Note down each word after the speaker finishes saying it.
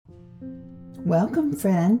Welcome,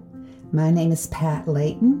 friend. My name is Pat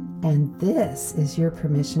Layton, and this is your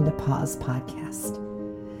Permission to Pause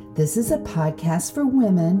podcast. This is a podcast for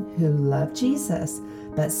women who love Jesus,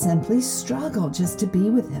 but simply struggle just to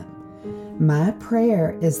be with Him. My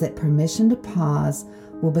prayer is that Permission to Pause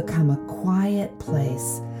will become a quiet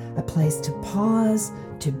place, a place to pause,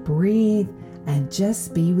 to breathe, and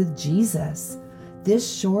just be with Jesus. This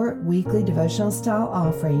short weekly devotional style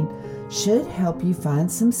offering should help you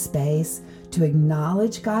find some space to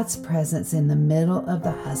acknowledge God's presence in the middle of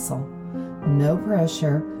the hustle. No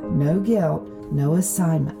pressure, no guilt, no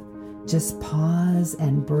assignment. Just pause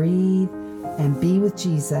and breathe and be with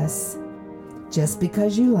Jesus. Just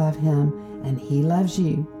because you love Him and He loves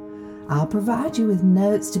you. I'll provide you with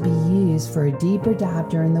notes to be used for a deeper dive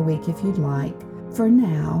during the week if you'd like. For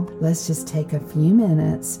now, let's just take a few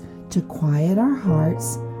minutes to quiet our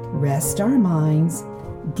hearts, rest our minds,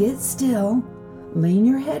 get still, lean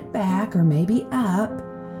your head back or maybe up.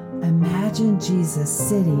 Imagine Jesus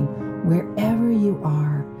sitting wherever you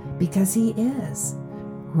are because He is.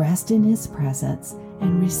 Rest in His presence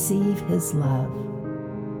and receive His love.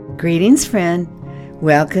 Greetings, friend.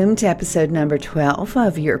 Welcome to episode number 12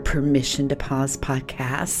 of your Permission to Pause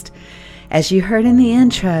podcast. As you heard in the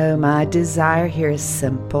intro, my desire here is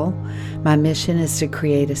simple. My mission is to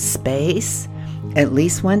create a space, at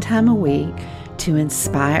least one time a week, to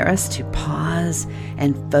inspire us to pause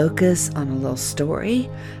and focus on a little story,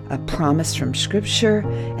 a promise from Scripture,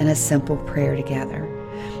 and a simple prayer together.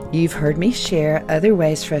 You've heard me share other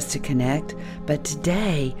ways for us to connect, but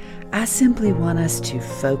today I simply want us to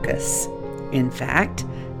focus. In fact,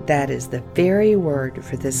 that is the very word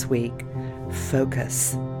for this week,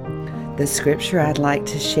 focus. The scripture I'd like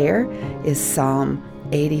to share is Psalm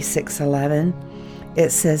 86:11.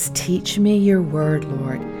 It says, "Teach me your word,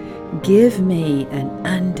 Lord. Give me an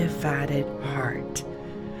undivided heart."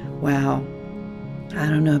 Wow. I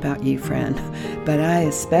don't know about you, friend, but I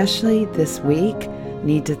especially this week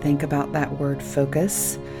need to think about that word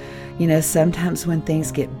focus. You know, sometimes when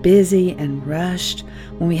things get busy and rushed,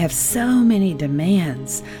 when we have so many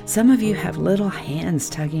demands, some of you have little hands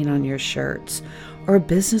tugging on your shirts, or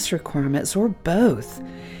business requirements, or both.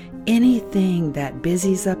 Anything that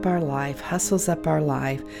busies up our life, hustles up our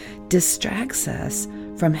life, distracts us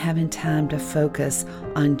from having time to focus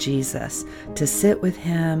on Jesus, to sit with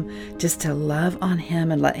Him, just to love on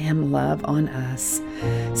Him and let Him love on us.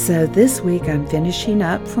 So this week I'm finishing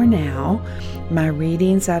up for now my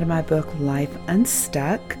readings out of my book, Life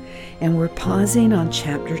Unstuck, and we're pausing on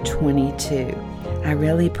chapter 22. I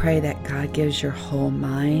really pray that God gives your whole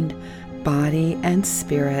mind, body, and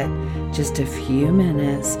spirit just a few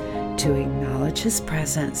minutes to acknowledge His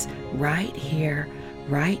presence right here,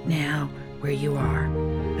 right now, where you are.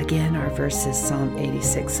 Again, our verse is Psalm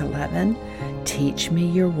 86:11. "Teach me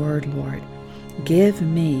your word, Lord. Give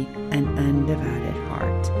me an undivided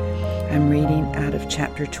heart." I'm reading out of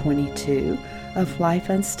chapter 22 of Life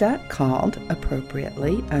Unstuck, called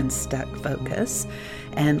appropriately Unstuck Focus.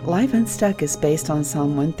 And Life Unstuck is based on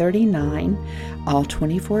Psalm 139, all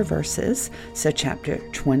 24 verses. So chapter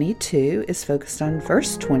 22 is focused on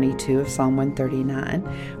verse 22 of Psalm 139,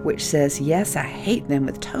 which says, "Yes, I hate them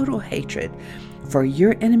with total hatred, for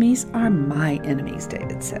your enemies are my enemies,"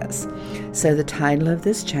 David says. So the title of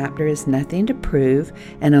this chapter is Nothing to Prove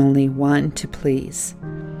and Only One to Please.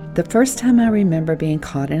 The first time I remember being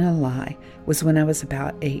caught in a lie was when I was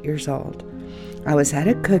about 8 years old. I was at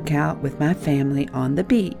a cookout with my family on the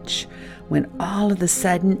beach when all of a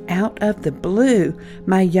sudden, out of the blue,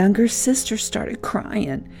 my younger sister started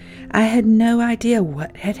crying. I had no idea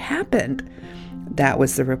what had happened. That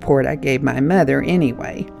was the report I gave my mother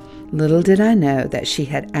anyway. Little did I know that she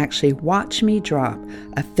had actually watched me drop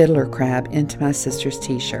a fiddler crab into my sister's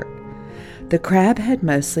t-shirt. The crab had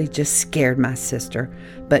mostly just scared my sister,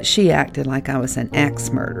 but she acted like I was an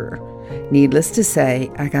axe murderer. Needless to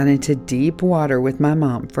say, I got into deep water with my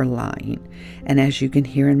mom for lying. And as you can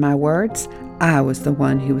hear in my words, I was the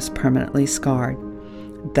one who was permanently scarred.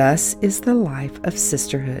 Thus is the life of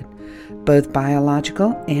sisterhood, both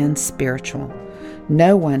biological and spiritual.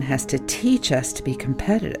 No one has to teach us to be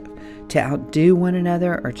competitive, to outdo one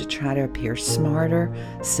another, or to try to appear smarter,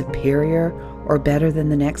 superior, or better than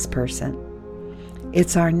the next person.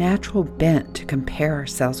 It's our natural bent to compare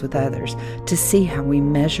ourselves with others, to see how we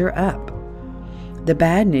measure up. The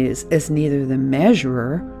bad news is neither the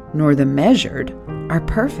measurer nor the measured are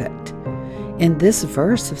perfect. In this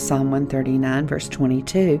verse of Psalm 139, verse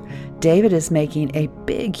 22, David is making a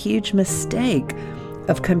big, huge mistake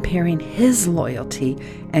of comparing his loyalty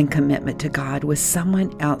and commitment to God with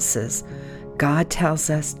someone else's. God tells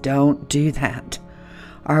us, don't do that.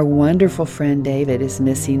 Our wonderful friend David is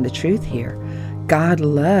missing the truth here. God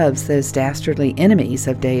loves those dastardly enemies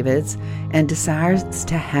of David's and desires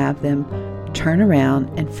to have them turn around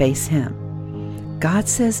and face him. God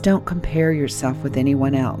says don't compare yourself with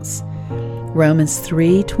anyone else. Romans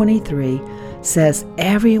 3:23 says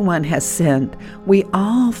everyone has sinned. We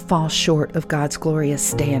all fall short of God's glorious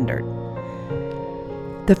standard.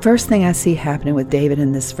 The first thing I see happening with David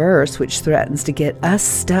in this verse, which threatens to get us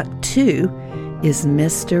stuck too, is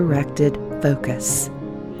misdirected focus.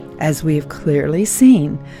 As we have clearly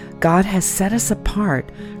seen, God has set us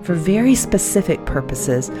apart for very specific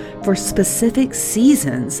purposes, for specific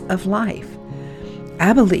seasons of life.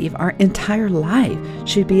 I believe our entire life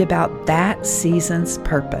should be about that season's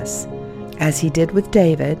purpose. As he did with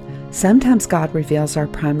David, sometimes God reveals our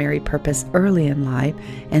primary purpose early in life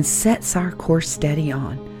and sets our course steady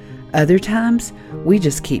on. Other times, we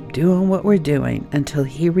just keep doing what we're doing until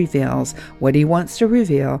he reveals what he wants to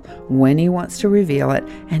reveal, when he wants to reveal it,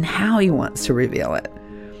 and how he wants to reveal it.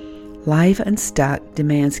 Life Unstuck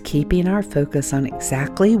demands keeping our focus on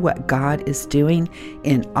exactly what God is doing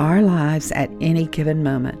in our lives at any given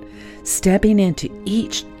moment, stepping into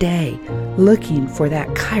each day looking for that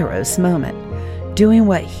Kairos moment, doing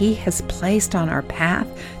what he has placed on our path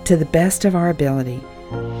to the best of our ability.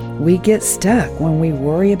 We get stuck when we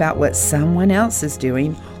worry about what someone else is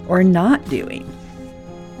doing or not doing.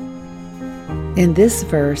 In this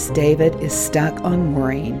verse, David is stuck on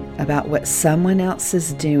worrying about what someone else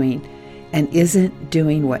is doing and isn't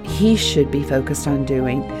doing what he should be focused on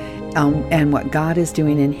doing, and what God is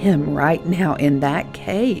doing in him right now in that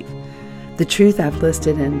cave. The truth I've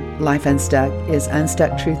listed in Life Unstuck is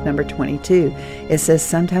Unstuck Truth number 22. It says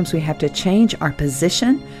sometimes we have to change our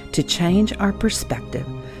position to change our perspective.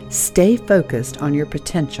 Stay focused on your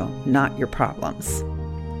potential, not your problems.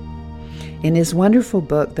 In his wonderful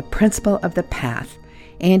book, The Principle of the Path,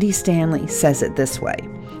 Andy Stanley says it this way: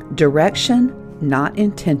 direction, not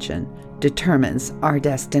intention, determines our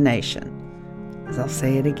destination. As I'll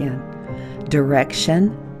say it again,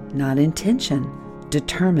 direction, not intention,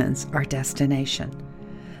 determines our destination.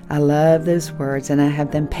 I love those words, and I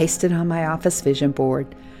have them pasted on my office vision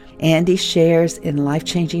board. Andy shares in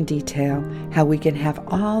life-changing detail how we can have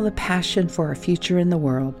all the passion for our future in the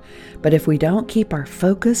world, but if we don't keep our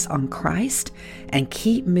focus on Christ and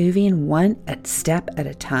keep moving one step at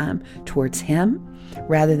a time towards him,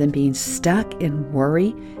 rather than being stuck in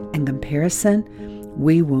worry and comparison,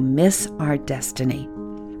 we will miss our destiny.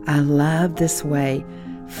 I love this way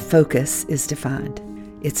focus is defined.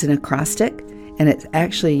 It's an acrostic, and it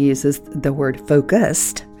actually uses the word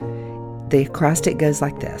focused. The acrostic goes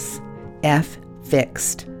like this: F,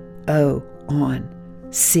 fixed. O, on.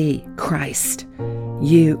 C, Christ.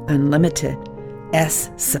 U, unlimited. S,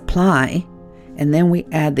 supply. And then we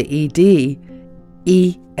add the ED.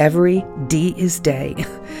 E, every. D is day.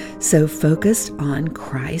 So focused on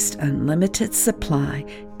Christ, unlimited supply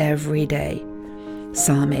every day.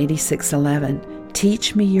 Psalm 86:11.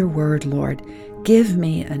 Teach me your word, Lord. Give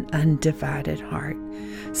me an undivided heart.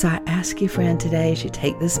 So I ask you, friend, today, as you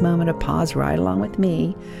take this moment of pause right along with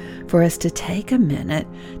me, for us to take a minute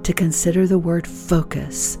to consider the word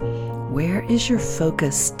focus. Where is your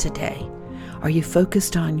focus today? Are you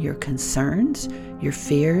focused on your concerns, your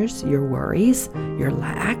fears, your worries, your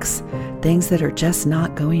lacks, things that are just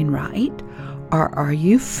not going right? Or are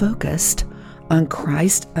you focused on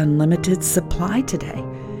Christ's unlimited supply today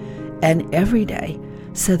and every day,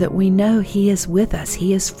 so that we know he is with us,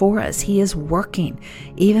 he is for us, he is working,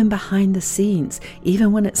 even behind the scenes,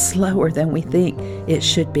 even when it's slower than we think it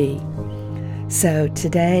should be? So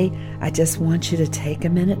today, I just want you to take a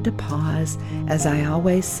minute to pause. As I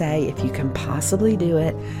always say, if you can possibly do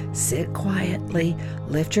it, sit quietly,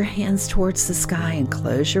 lift your hands towards the sky, and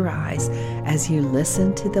close your eyes as you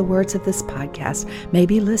listen to the words of this podcast.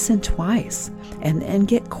 Maybe listen twice, and then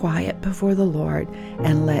get quiet before the Lord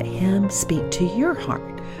and let him speak to your heart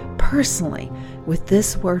personally with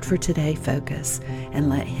this word for today, focus, and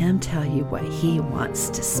let him tell you what he wants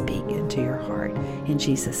to speak into your heart. In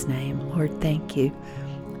Jesus' name, Lord, thank you.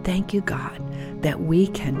 Thank you, God, that we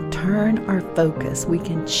can turn our focus, we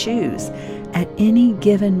can choose at any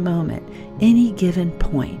given moment, any given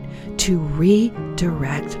point, to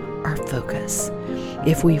redirect our focus.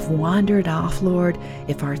 If we've wandered off, Lord,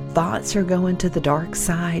 if our thoughts are going to the dark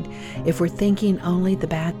side, if we're thinking only the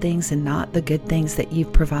bad things and not the good things that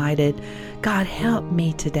you've provided, God, help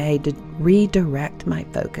me today to redirect my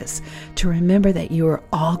focus, to remember that you are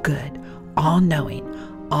all good, all knowing,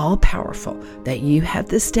 all powerful, that you have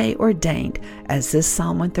this day ordained, as this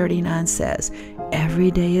Psalm 139 says, every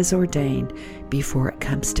day is ordained before it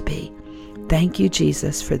comes to be. Thank you,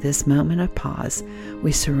 Jesus, for this moment of pause.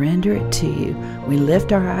 We surrender it to you. We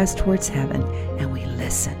lift our eyes towards heaven and we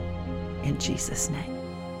listen. In Jesus' name.